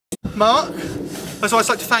Marc. I'd like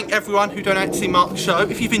to thank everyone who donated to see Marc's show.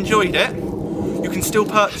 If you've enjoyed it, you can still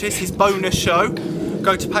purchase his bonus show.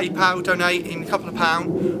 Go to PayPal, donate in a couple of pounds,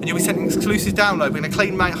 and you'll be sent an exclusive download. We're going to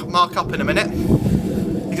clean Marc up in a minute. He's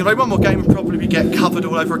going to play one more game and probably get covered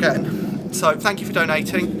all over again. So thank you for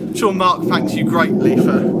donating. I'm sure Marc thanks you greatly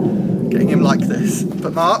for getting him like this.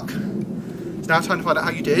 But Marc, it's now time to find out how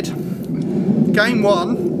you did. Game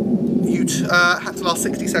 1, you had to last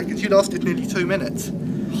 60 seconds. You lasted nearly 2 minutes.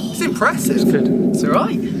 It's impressive. It's good. It's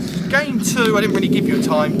alright. Game 2, I didn't really give you a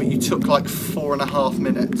time, but you took like 4.5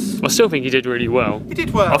 minutes. I still think you did really well. You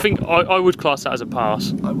did well. I think I would class that as a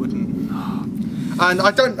pass. I wouldn't. And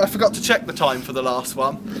I forgot to check the time for the last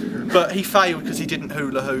one, but he failed because he didn't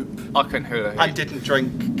hula hoop. I couldn't hula hoop. And didn't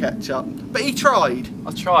drink ketchup. But he tried.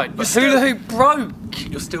 I tried, but hula hoop broke.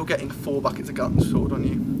 You're still getting 4 buckets of guns stored on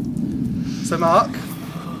you. So Marc,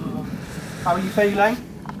 how are you feeling?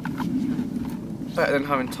 Better than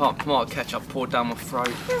having tomato ketchup poured down my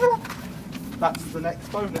throat. That's the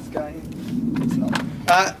next bonus game. It's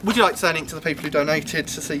not. Would you like to say anything to the people who donated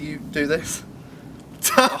to see you do this?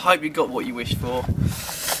 I hope you got what you wished for.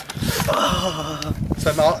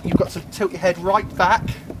 So Marc, you've got to tilt your head right back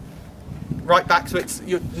so it's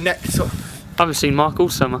your neck sort of... I haven't seen Marc all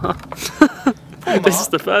summer. This is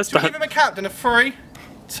the first time. time. Give him a countdown of 3,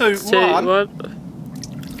 2, 1.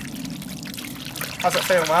 How's that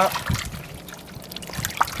feel, Marc?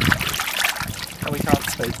 Oh, we can't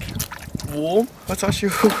speak. Warm? I touch you.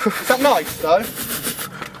 Is that nice though?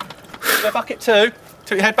 Go bucket 2. Tilt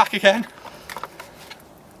your head back again.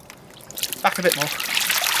 Back a bit more.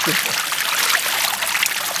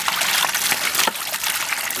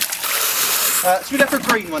 Should we go for a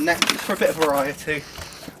green one next, just for a bit of variety?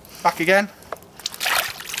 Back again.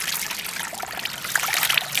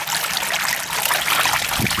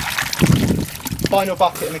 Final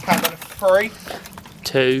bucket in the countdown of 3,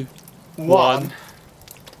 2, 1.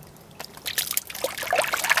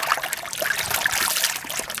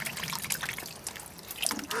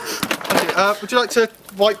 Would you like to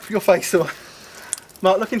wipe your face away?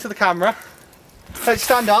 Marc, look into the camera. Let's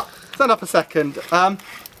stand up a second. Would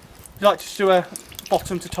you like to just do a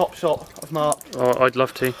bottom to top shot of Marc? Oh, I'd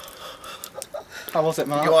love to. How was it,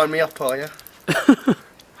 Marc? You're eyeing me up, are you?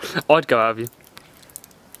 I'd go out of you.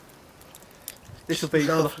 This will be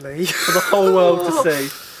lovely for the whole world to see.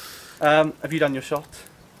 Have you done your shot?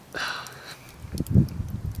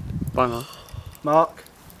 Bye, Marc. Marc,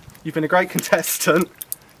 you've been a great contestant.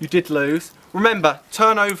 You did lose. Remember,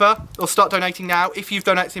 turn over or start donating now. If you've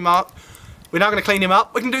donated to Marc, we're now going to clean him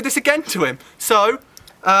up. We can do this again to him. So,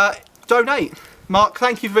 donate. Marc,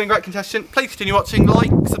 thank you for being a great contestant. Please continue watching.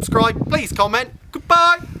 Like, subscribe, please comment.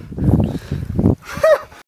 Goodbye.